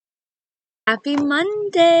Happy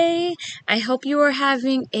Monday! I hope you are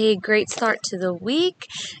having a great start to the week.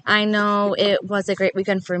 I know it was a great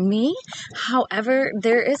weekend for me. However,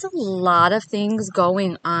 there is a lot of things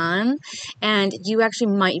going on, and you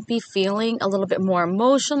actually might be feeling a little bit more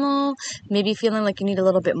emotional, maybe feeling like you need a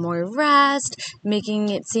little bit more rest, making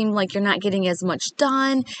it seem like you're not getting as much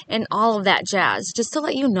done, and all of that jazz. Just to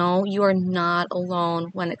let you know, you are not alone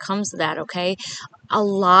when it comes to that, okay? A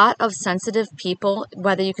lot of sensitive people,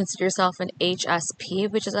 whether you consider yourself an HSP,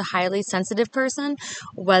 which is a highly sensitive person,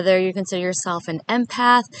 whether you consider yourself an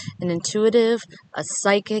empath, an intuitive, a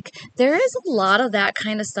psychic, there is a lot of that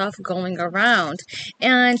kind of stuff going around.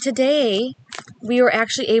 And today, we were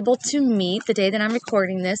actually able to meet. The day that I'm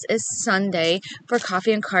recording this is Sunday for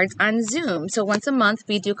Coffee and Cards on Zoom. So once a month,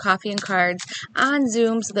 we do Coffee and Cards on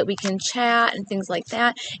Zoom so that we can chat and things like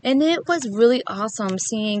that. And it was really awesome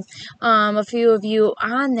seeing a few of you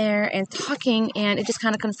on there and talking, and it just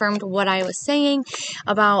kind of confirmed what I was saying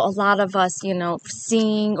about a lot of us,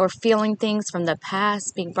 seeing or feeling things from the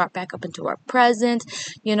past being brought back up into our present,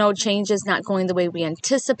 changes not going the way we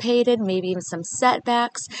anticipated, maybe even some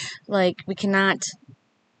setbacks. Like, we cannot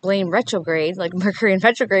blame retrograde, like Mercury in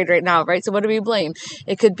retrograde right now, right? So what do we blame?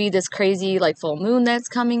 It could be this crazy full moon that's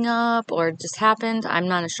coming up or just happened. I'm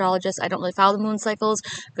not an astrologist. I don't really follow the moon cycles,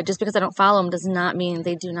 but just because I don't follow them does not mean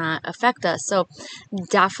they do not affect us. So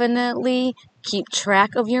definitely keep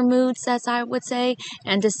track of your moods, as I would say,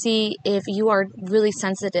 and to see if you are really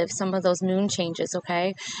sensitive some of those moon changes,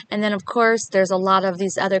 okay? And then, of course, there's a lot of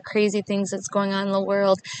these other crazy things that's going on in the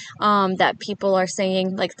world that people are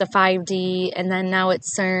saying, like the 5D, and then now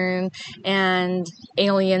it's CERN and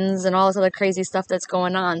aliens and all this other crazy stuff that's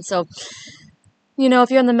going on. So,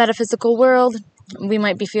 if you're in the metaphysical world, we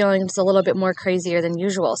might be feeling just a little bit more crazier than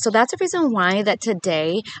usual. So that's the reason why that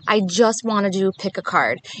today I just want to do pick a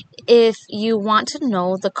card. If you want to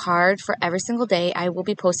know the card for every single day, I will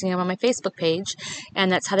be posting them on my Facebook page,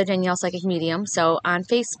 and that's Heather Danielle Psychic Medium, so on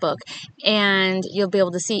Facebook, and you'll be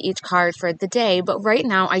able to see each card for the day. But right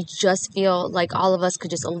now, I just feel like all of us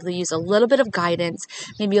could just use a little bit of guidance,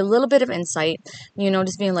 maybe a little bit of insight,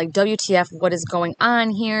 just being like, WTF, what is going on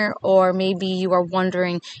here? Or maybe you are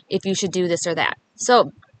wondering if you should do this or that.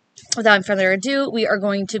 So, without further ado, we are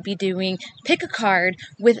going to be doing Pick a Card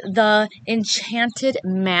with the Enchanted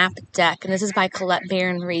Map deck. And this is by Colette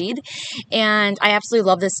Baron Reid. And I absolutely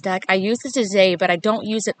love this deck. I use it today, but I don't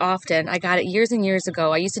use it often. I got it years and years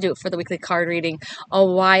ago. I used to do it for the weekly card reading a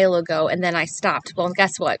while ago, and then I stopped. Well,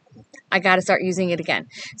 guess what? I got to start using it again.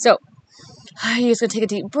 So, you're just going to take a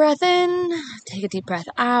deep breath in, take a deep breath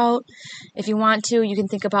out. If you want to, you can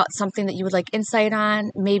think about something that you would like insight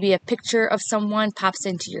on. Maybe a picture of someone pops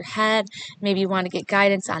into your head. Maybe you want to get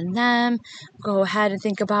guidance on them. Go ahead and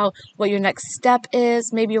think about what your next step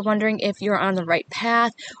is. Maybe you're wondering if you're on the right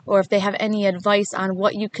path, or if they have any advice on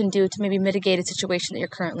what you can do to maybe mitigate a situation that you're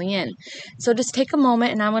currently in. So just take a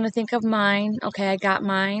moment, and I'm going to think of mine. Okay, I got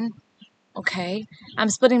mine. Okay, I'm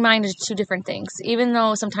splitting mine into two different things. Even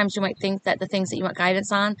though sometimes you might think that the things that you want guidance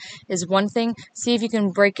on is one thing, see if you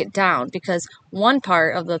can break it down, because one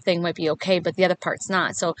part of the thing might be okay, but the other part's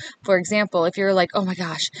not. So, for example, if you're like, oh my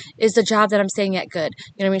gosh, is the job that I'm staying at good?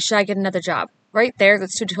 Should I get another job? Right there,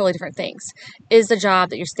 that's two totally different things. Is the job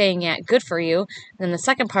that you're staying at good for you? And then the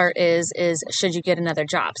second part is should you get another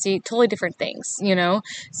job? See, totally different things,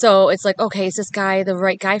 So it's like, okay, is this guy the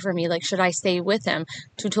right guy for me? Like, should I stay with him?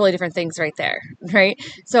 Two totally different things right there, right?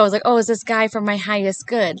 So I was like, oh, is this guy for my highest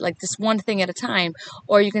good? Like, just one thing at a time.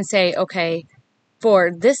 Or you can say, okay,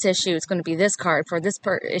 for this issue, it's going to be this card. For this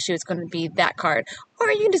issue, it's going to be that card.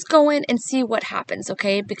 Or you can just go in and see what happens,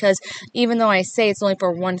 okay? Because even though I say it's only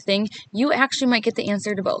for one thing, you actually might get the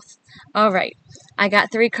answer to both. All right. I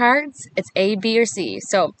got 3 cards. It's A, B, or C.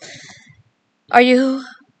 So, are you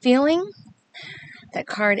feeling that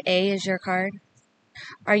card A is your card?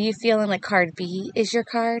 Are you feeling like card B is your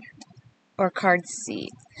card? Or card C?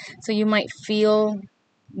 So you might feel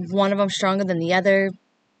one of them stronger than the other.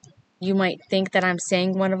 You might think that I'm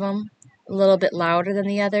saying one of them a little bit louder than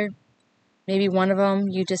the other. Maybe one of them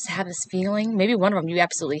you just have this feeling. Maybe one of them you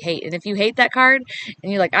absolutely hate. And if you hate that card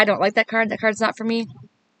and you're like, I don't like that card's not for me,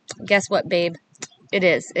 guess what, babe? It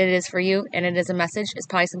is. It is for you, and it is a message. It's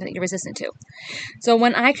probably something that you're resistant to. So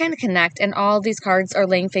when I kind of connect and all these cards are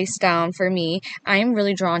laying face down for me, I am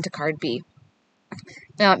really drawn to card B.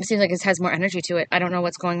 Now, it seems like it has more energy to it. I don't know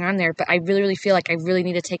what's going on there, but I really, really feel like I really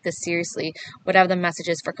need to take this seriously, whatever the message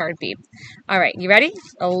is for card B. All right, you ready?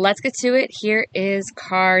 Let's get to it. Here is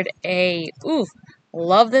card A. Ooh,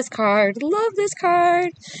 love this card. Love this card.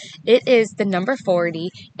 It is the number 40,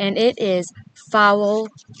 and it is follow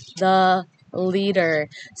the leader.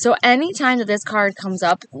 So anytime that this card comes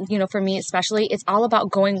up, for me especially, it's all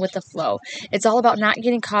about going with the flow. It's all about not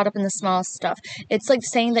getting caught up in the small stuff. It's like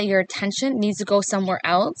saying that your attention needs to go somewhere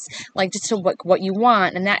else, like just to what you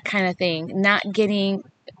want and that kind of thing. Not getting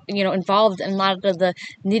involved in a lot of the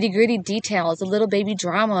nitty gritty details, the little baby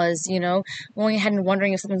dramas, going ahead and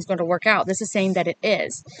wondering if something's going to work out. This is saying that it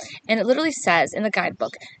is. And it literally says in the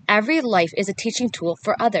guidebook, every life is a teaching tool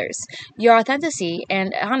for others. Your authenticity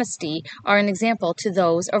and honesty are an example to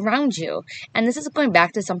those around you. And this is going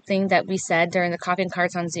back to something that we said during the Coffee and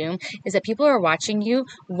Cards on Zoom, is that people are watching you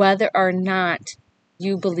whether or not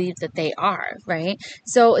you believe that they are, right?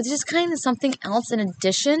 So it's just kind of something else in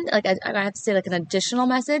addition, like I have to say, like an additional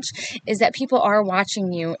message is that people are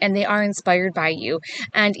watching you and they are inspired by you.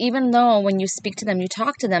 And even though when you speak to them, you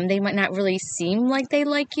talk to them, they might not really seem like they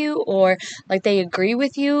like you or like they agree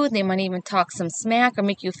with you. They might even talk some smack or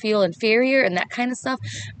make you feel inferior and that kind of stuff.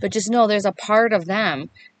 But just know there's a part of them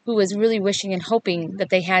who is really wishing and hoping that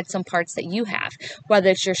they had some parts that you have, whether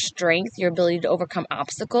it's your strength, your ability to overcome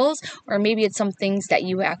obstacles, or maybe it's some things that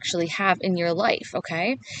you actually have in your life,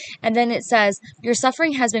 okay? And then it says, your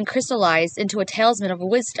suffering has been crystallized into a talisman of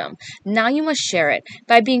wisdom. Now you must share it.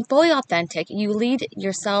 By being fully authentic, you lead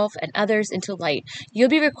yourself and others into light. You'll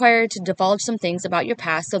be required to divulge some things about your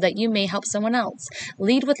past so that you may help someone else.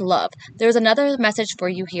 Lead with love. There's another message for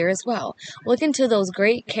you here as well. Look into those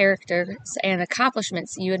great characters and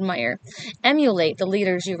accomplishments you admire. Emulate the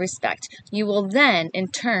leaders you respect. You will then, in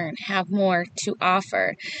turn, have more to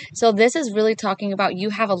offer. So this is really talking about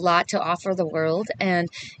you have a lot to offer the world, and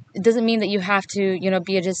it doesn't mean that you have to,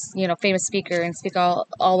 be a just, famous speaker and speak all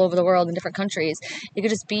over the world in different countries. It could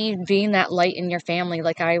just be being that light in your family,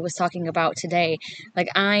 like I was talking about today. Like,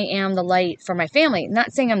 I am the light for my family.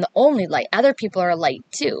 Not saying I'm the only light. Other people are a light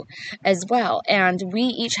too, as well. And we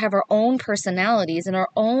each have our own personalities and our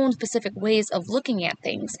own specific ways of looking at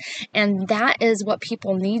things. And that is what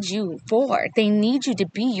people need you for. They need you to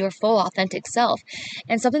be your full, authentic self.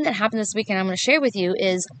 And something that happened this weekend I'm going to share with you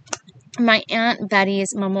is my Aunt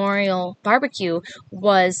Betty's memorial barbecue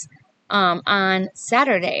was on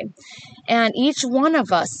Saturday. And each one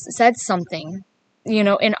of us said something,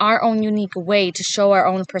 in our own unique way to show our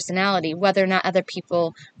own personality, whether or not other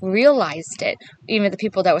people realized it, even the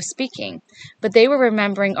people that were speaking. But they were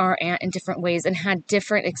remembering our aunt in different ways and had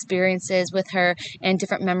different experiences with her and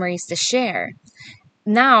different memories to share.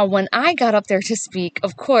 Now, when I got up there to speak,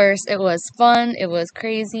 of course, it was fun, it was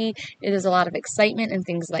crazy, it was a lot of excitement and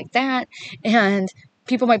things like that. And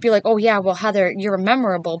people might be like, oh yeah, well, Heather, you're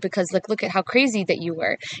memorable because look at how crazy that you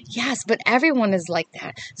were. Yes, but everyone is like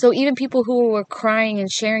that. So even people who were crying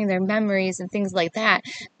and sharing their memories and things like that,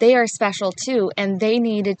 they are special too. And they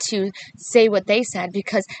needed to say what they said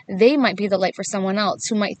because they might be the light for someone else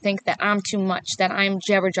who might think that I'm too much, that I'm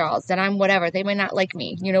jabberjaws, that I'm whatever. They might not like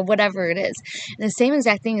me, whatever it is. And the same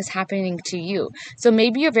exact thing is happening to you. So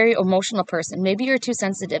maybe you're a very emotional person. Maybe you're too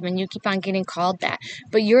sensitive and you keep on getting called that.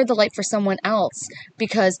 But you're the light for someone else.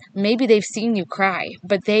 Because maybe they've seen you cry,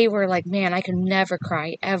 but they were like, man, I could never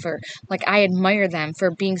cry ever. Like, I admire them for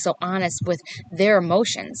being so honest with their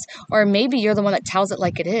emotions. Or maybe you're the one that tells it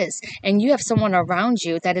like it is. And you have someone around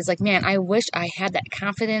you that is like, man, I wish I had that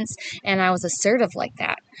confidence and I was assertive like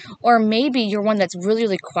that. Or maybe you're one that's really,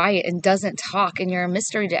 really quiet and doesn't talk and you're a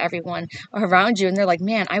mystery to everyone around you. And they're like,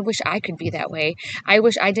 man, I wish I could be that way. I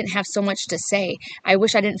wish I didn't have so much to say. I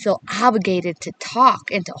wish I didn't feel obligated to talk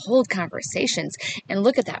and to hold conversations. And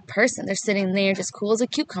look at that person. They're sitting there just cool as a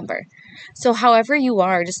cucumber. So however you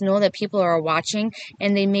are, just know that people are watching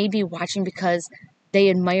and they may be watching because they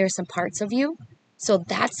admire some parts of you. So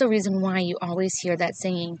that's the reason why you always hear that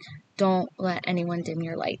saying, don't let anyone dim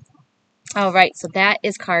your light. All right, so that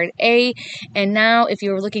is card A. And now if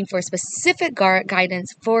you're looking for specific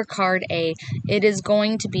guidance for card A, it is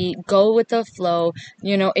going to be go with the flow.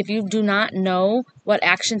 If you do not know what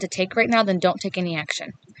action to take right now, then don't take any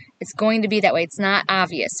action. It's going to be that way. It's not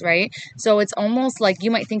obvious, right? So it's almost like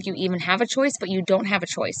you might think you even have a choice, but you don't have a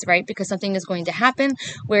choice, right? Because something is going to happen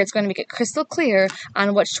where it's going to make it crystal clear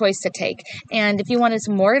on what choice to take. And if you wanted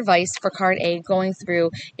some more advice for card A going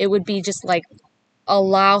through, it would be just like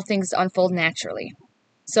allow things to unfold naturally.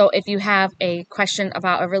 So if you have a question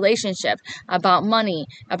about a relationship, about money,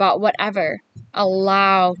 about whatever,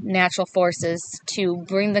 allow natural forces to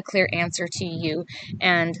bring the clear answer to you.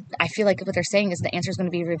 And I feel like what they're saying is the answer is going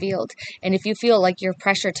to be revealed. And if you feel like you're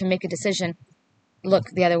pressured to make a decision, look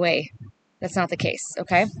the other way. That's not the case,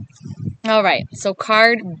 okay? All right, so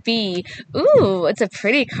card B. Ooh, it's a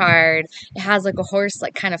pretty card. It has like a horse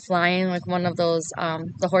like kind of flying, like one of those,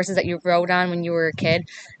 the horses that you rode on when you were a kid.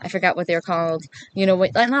 I forgot what they were called.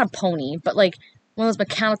 Not a pony, but like one of those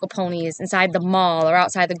mechanical ponies inside the mall or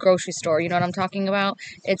outside the grocery store. You know what I'm talking about?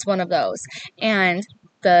 It's one of those. And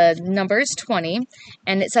the number is 20,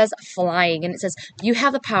 and it says flying, and it says you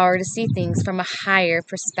have the power to see things from a higher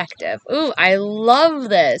perspective. Ooh, I love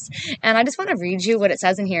this. And I just want to read you what it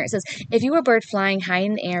says in here. It says, if you were a bird flying high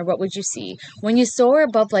in the air, what would you see? When you soar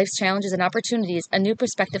above life's challenges and opportunities, a new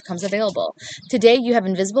perspective comes available. Today, you have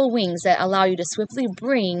invisible wings that allow you to swiftly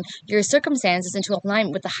bring your circumstances into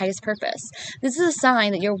alignment with the highest purpose. This is a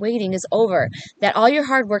sign that your waiting is over, that all your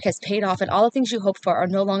hard work has paid off, and all the things you hoped for are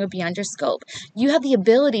no longer beyond your scope. You have the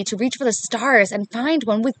ability to reach for the stars and find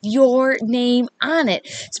one with your name on it.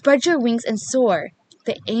 Spread your wings and soar.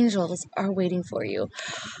 The angels are waiting for you.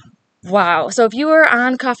 Wow. So if you are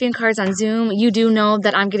on Coffee and Cards on Zoom, you do know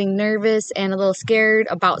that I'm getting nervous and a little scared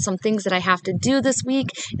about some things that I have to do this week.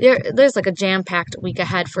 There's like a jam-packed week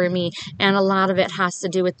ahead for me, and a lot of it has to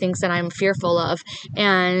do with things that I'm fearful of.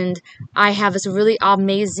 And I have this really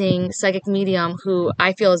amazing psychic medium who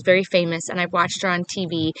I feel is very famous, and I've watched her on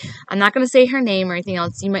TV. I'm not going to say her name or anything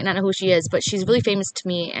else. You might not know who she is, but she's really famous to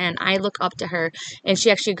me, and I look up to her. And she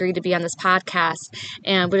actually agreed to be on this podcast,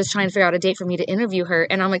 and we're just trying to figure out a date for me to interview her.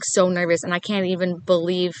 And I'm like so nervous, and I can't even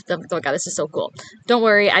believe oh God, this is so cool. Don't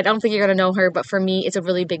worry, I don't think you're gonna know her, but for me it's a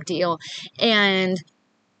really big deal. And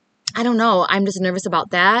I don't know, I'm just nervous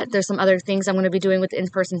about that. There's some other things I'm going to be doing with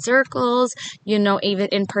in-person circles, even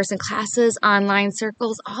in-person classes, online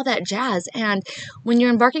circles, all that jazz. And when you're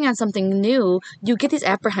embarking on something new, you get these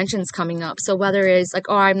apprehensions coming up. So whether it's like,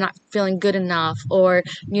 oh, I'm not feeling good enough, or,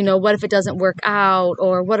 what if it doesn't work out,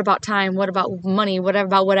 or what about time, what about money,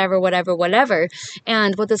 whatever.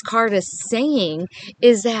 And what this card is saying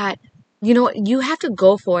is that you have to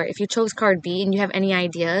go for it. If you chose card B and you have any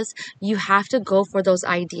ideas, you have to go for those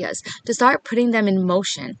ideas to start putting them in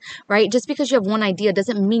motion, right? Just because you have one idea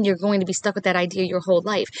doesn't mean you're going to be stuck with that idea your whole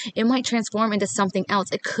life. It might transform into something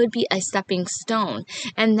else. It could be a stepping stone.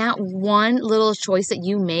 And that one little choice that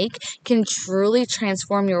you make can truly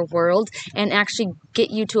transform your world and actually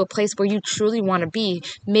get you to a place where you truly want to be.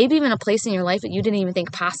 Maybe even a place in your life that you didn't even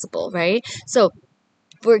think possible, right? So,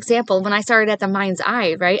 for example, when I started at the Mind's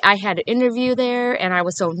Eye, right, I had an interview there, and I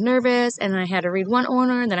was so nervous, and I had to read one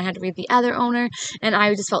owner, and then I had to read the other owner, and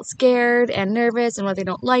I just felt scared and nervous, and what they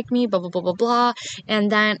don't like me, blah, blah, blah, blah, blah.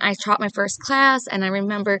 And then I taught my first class, and I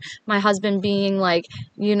remember my husband being like,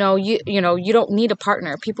 you don't need a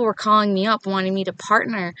partner. People were calling me up wanting me to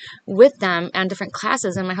partner with them on different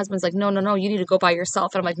classes, and my husband's like, no, you need to go by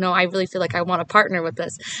yourself. And I'm like, no, I really feel like I want to partner with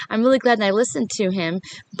this. I'm really glad that I listened to him,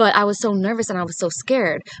 but I was so nervous and I was so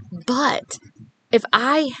scared. But if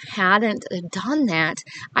I hadn't done that,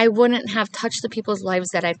 I wouldn't have touched the people's lives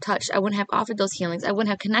that I've touched. I wouldn't have offered those healings. I wouldn't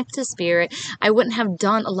have connected to spirit. I wouldn't have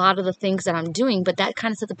done a lot of the things that I'm doing, but that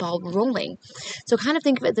kind of set the ball rolling. So kind of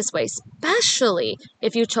think of it this way, especially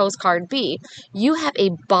if you chose card B, you have a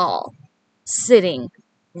ball sitting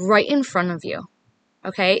right in front of you,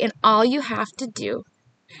 okay? And all you have to do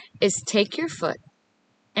is take your foot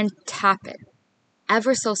and tap it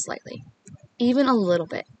ever so slightly. Even a little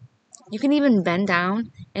bit. You can even bend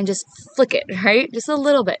down and just flick it, right? Just a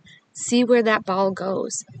little bit. See where that ball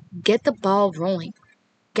goes. Get the ball rolling.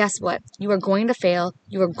 Guess what? You are going to fail.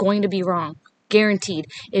 You are going to be wrong. Guaranteed.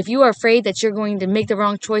 If you are afraid that you're going to make the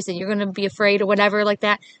wrong choice, that you're going to be afraid or whatever like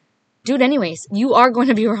that, do it anyways. You are going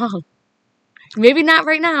to be wrong. Maybe not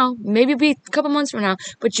right now, maybe be a couple months from now,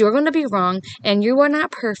 but you're going to be wrong, and you are not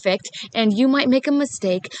perfect, and you might make a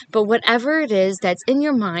mistake, but whatever it is that's in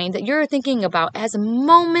your mind that you're thinking about as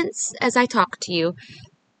moments as I talk to you,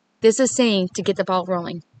 this is saying to get the ball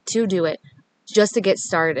rolling, to do it, just to get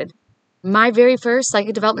started. My very first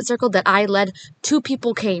psychic development circle that I led, 2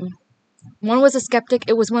 people came. One was a skeptic.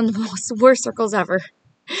 It was one of the most worst circles ever.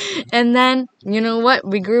 And then, you know what?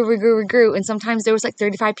 We grew. And sometimes there was like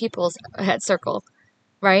 35 people at circle,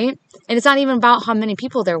 right? And it's not even about how many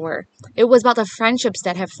people there were. It was about the friendships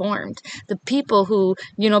that have formed. The people who,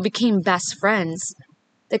 became best friends,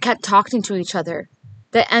 that kept talking to each other,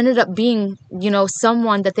 that ended up being,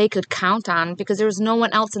 someone that they could count on because there was no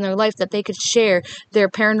one else in their life that they could share their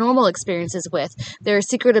paranormal experiences with, their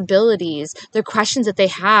secret abilities, their questions that they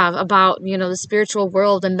have about, the spiritual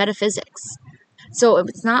world and metaphysics. So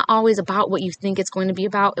it's not always about what you think it's going to be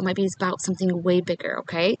about. It might be about something way bigger,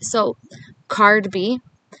 okay? So card B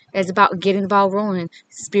is about getting the ball rolling.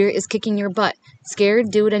 Spirit is kicking your butt. Scared?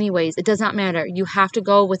 Do it anyways. It does not matter. You have to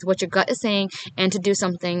go with what your gut is saying and to do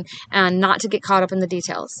something and not to get caught up in the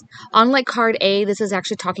details. Unlike card A, this is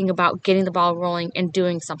actually talking about getting the ball rolling and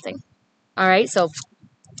doing something. All right? So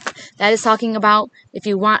that is talking about if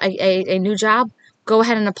you want a new job, go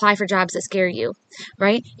ahead and apply for jobs that scare you,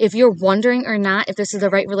 right? If you're wondering or not if this is the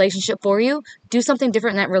right relationship for you, do something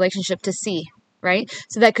different in that relationship to see, right?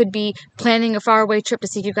 So that could be planning a faraway trip to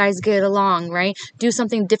see if you guys get along, right? Do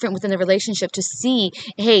something different within the relationship to see,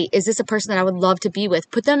 hey, is this a person that I would love to be with?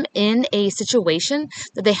 Put them in a situation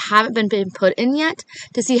that they haven't been put in yet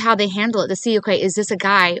to see how they handle it, to see, okay, is this a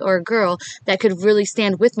guy or a girl that could really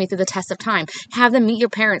stand with me through the test of time? Have them meet your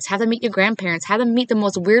parents, have them meet your grandparents, have them meet the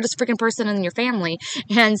most weirdest freaking person in your family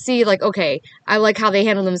and see, like, okay, I like how they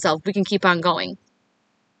handle themselves. We can keep on going.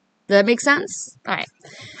 Does that make sense? All right.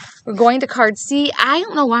 We're going to card C. I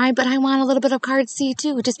don't know why, but I want a little bit of card C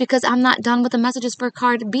too, just because I'm not done with the messages for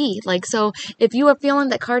card B. Like, so if you are feeling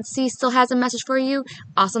that card C still has a message for you,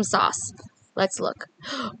 awesome sauce. Let's look.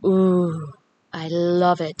 Ooh, I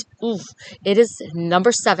love it. Ooh, it is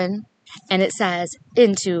number 7. And it says,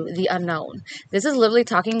 into the unknown. This is literally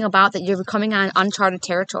talking about that you're coming on uncharted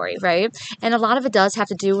territory, right? And a lot of it does have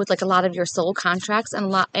to do with like a lot of your soul contracts and a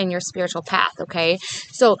lot in your spiritual path, okay?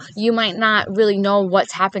 So you might not really know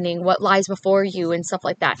what's happening, what lies before you and stuff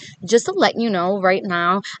like that. Just to let you know right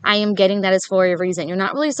now, I am getting that is for a reason. You're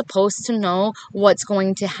not really supposed to know what's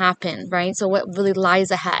going to happen, right? So what really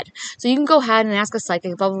lies ahead. So you can go ahead and ask a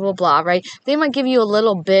psychic, blah, blah, blah, blah, right? They might give you a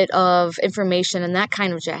little bit of information and that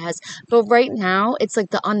kind of jazz. But right now, it's like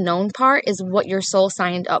the unknown part is what your soul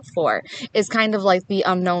signed up for. It's kind of like the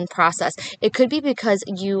unknown process. It could be because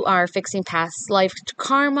you are fixing past life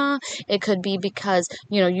karma. It could be because,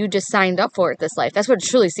 you just signed up for it this life. That's what it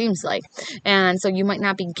truly seems like. And so you might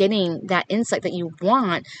not be getting that insight that you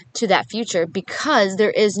want to that future because there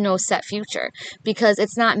is no set future. Because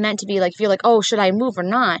it's not meant to be like, if you're like, oh, should I move or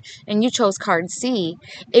not? And you chose card C,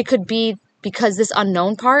 it could be because this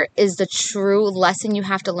unknown part is the true lesson you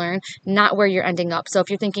have to learn, not where you're ending up. So if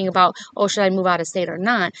you're thinking about, oh, should I move out of state or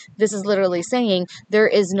not? This is literally saying there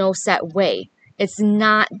is no set way. It's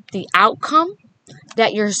not the outcome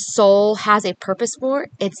that your soul has a purpose for.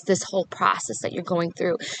 It's this whole process that you're going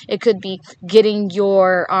through. It could be getting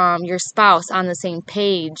your spouse on the same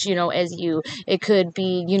page, as you. It could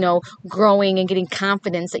be, growing and getting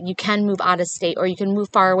confidence that you can move out of state, or you can move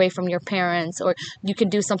far away from your parents, or you can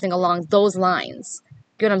do something along those lines.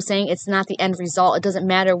 You know what I'm saying? It's not the end result. It doesn't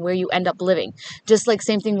matter where you end up living. Just like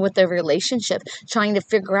same thing with the relationship, trying to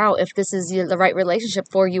figure out if this is the right relationship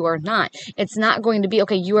for you or not. It's not going to be,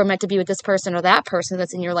 okay, you are meant to be with this person or that person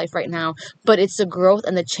that's in your life right now, but it's the growth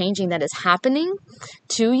and the changing that is happening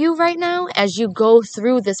to you right now as you go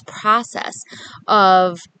through this process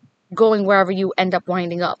of going wherever you end up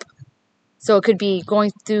winding up. So it could be going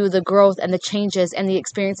through the growth and the changes and the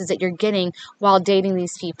experiences that you're getting while dating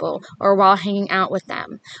these people or while hanging out with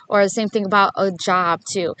them. Or the same thing about a job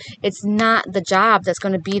too. It's not the job that's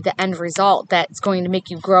going to be the end result that's going to make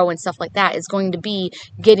you grow and stuff like that. It's going to be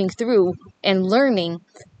getting through and learning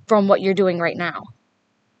from what you're doing right now.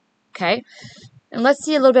 Okay? And let's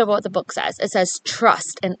see a little bit about what the book says. It says,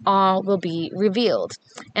 trust and all will be revealed.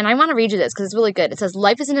 And I want to read you this because it's really good. It says,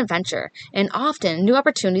 life is an adventure, and often new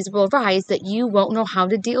opportunities will arise that you won't know how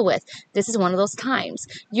to deal with. This is one of those times.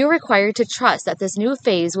 You're required to trust that this new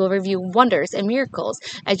phase will reveal wonders and miracles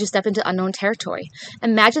as you step into unknown territory.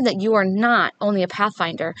 Imagine that you are not only a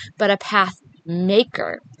pathfinder, but a path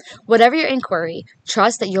maker. Whatever your inquiry,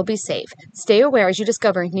 trust that you'll be safe. Stay aware as you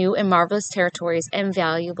discover new and marvelous territories and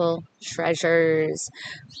valuable treasures.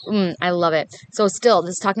 I love it. So still,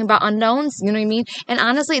 this is talking about unknowns, you know what I mean? And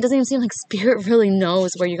honestly, it doesn't even seem like Spirit really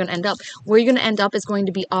knows where you're going to end up. Where you're going to end up is going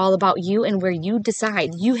to be all about you and where you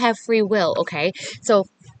decide. You have free will, okay? So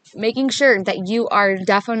making sure that you are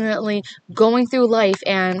definitely going through life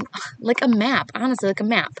and like a map, honestly, like a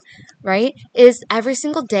map, right? Is every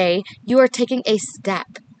single day you are taking a step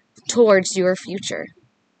towards your future.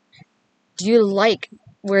 Do you like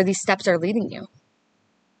where these steps are leading you?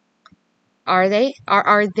 Are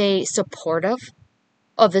they supportive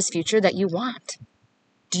of this future that you want?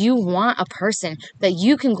 Do you want a person that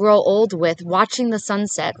you can grow old with watching the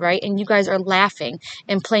sunset, right? And you guys are laughing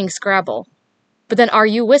and playing Scrabble. But then are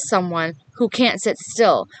you with someone who can't sit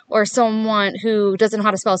still or someone who doesn't know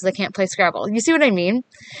how to spell so they can't play Scrabble? You see what I mean?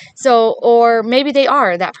 So, or maybe they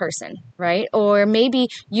are that person, right? Or maybe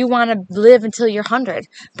you want to live until you're 100,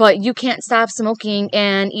 but you can't stop smoking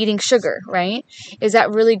and eating sugar, right? Is that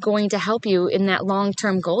really going to help you in that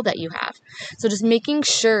long-term goal that you have? So just making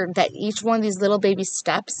sure that each one of these little baby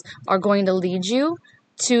steps are going to lead you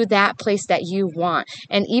to that place that you want.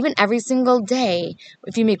 And even every single day,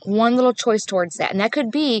 if you make one little choice towards that, and that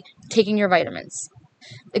could be taking your vitamins.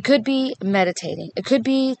 It could be meditating. It could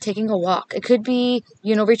be taking a walk. It could be,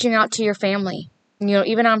 reaching out to your family,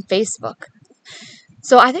 even on Facebook.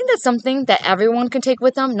 So I think that's something that everyone can take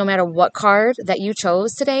with them, no matter what card that you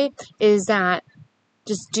chose today, is that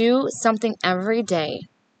just do something every day,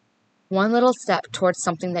 one little step towards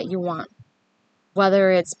something that you want.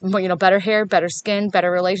 Whether it's, better hair, better skin,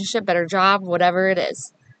 better relationship, better job, whatever it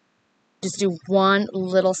is. Just do one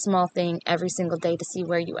little small thing every single day to see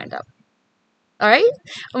where you end up. All right?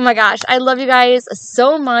 Oh my gosh, I love you guys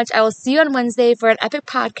so much. I will see you on Wednesday for an epic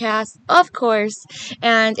podcast, of course.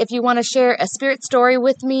 And if you want to share a spirit story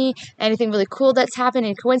with me, anything really cool that's happened,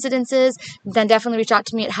 any coincidences, then definitely reach out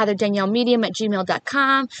to me at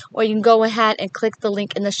heatherdaniellemedium@gmail.com, or you can go ahead and click the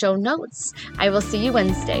link in the show notes. I will see you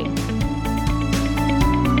Wednesday.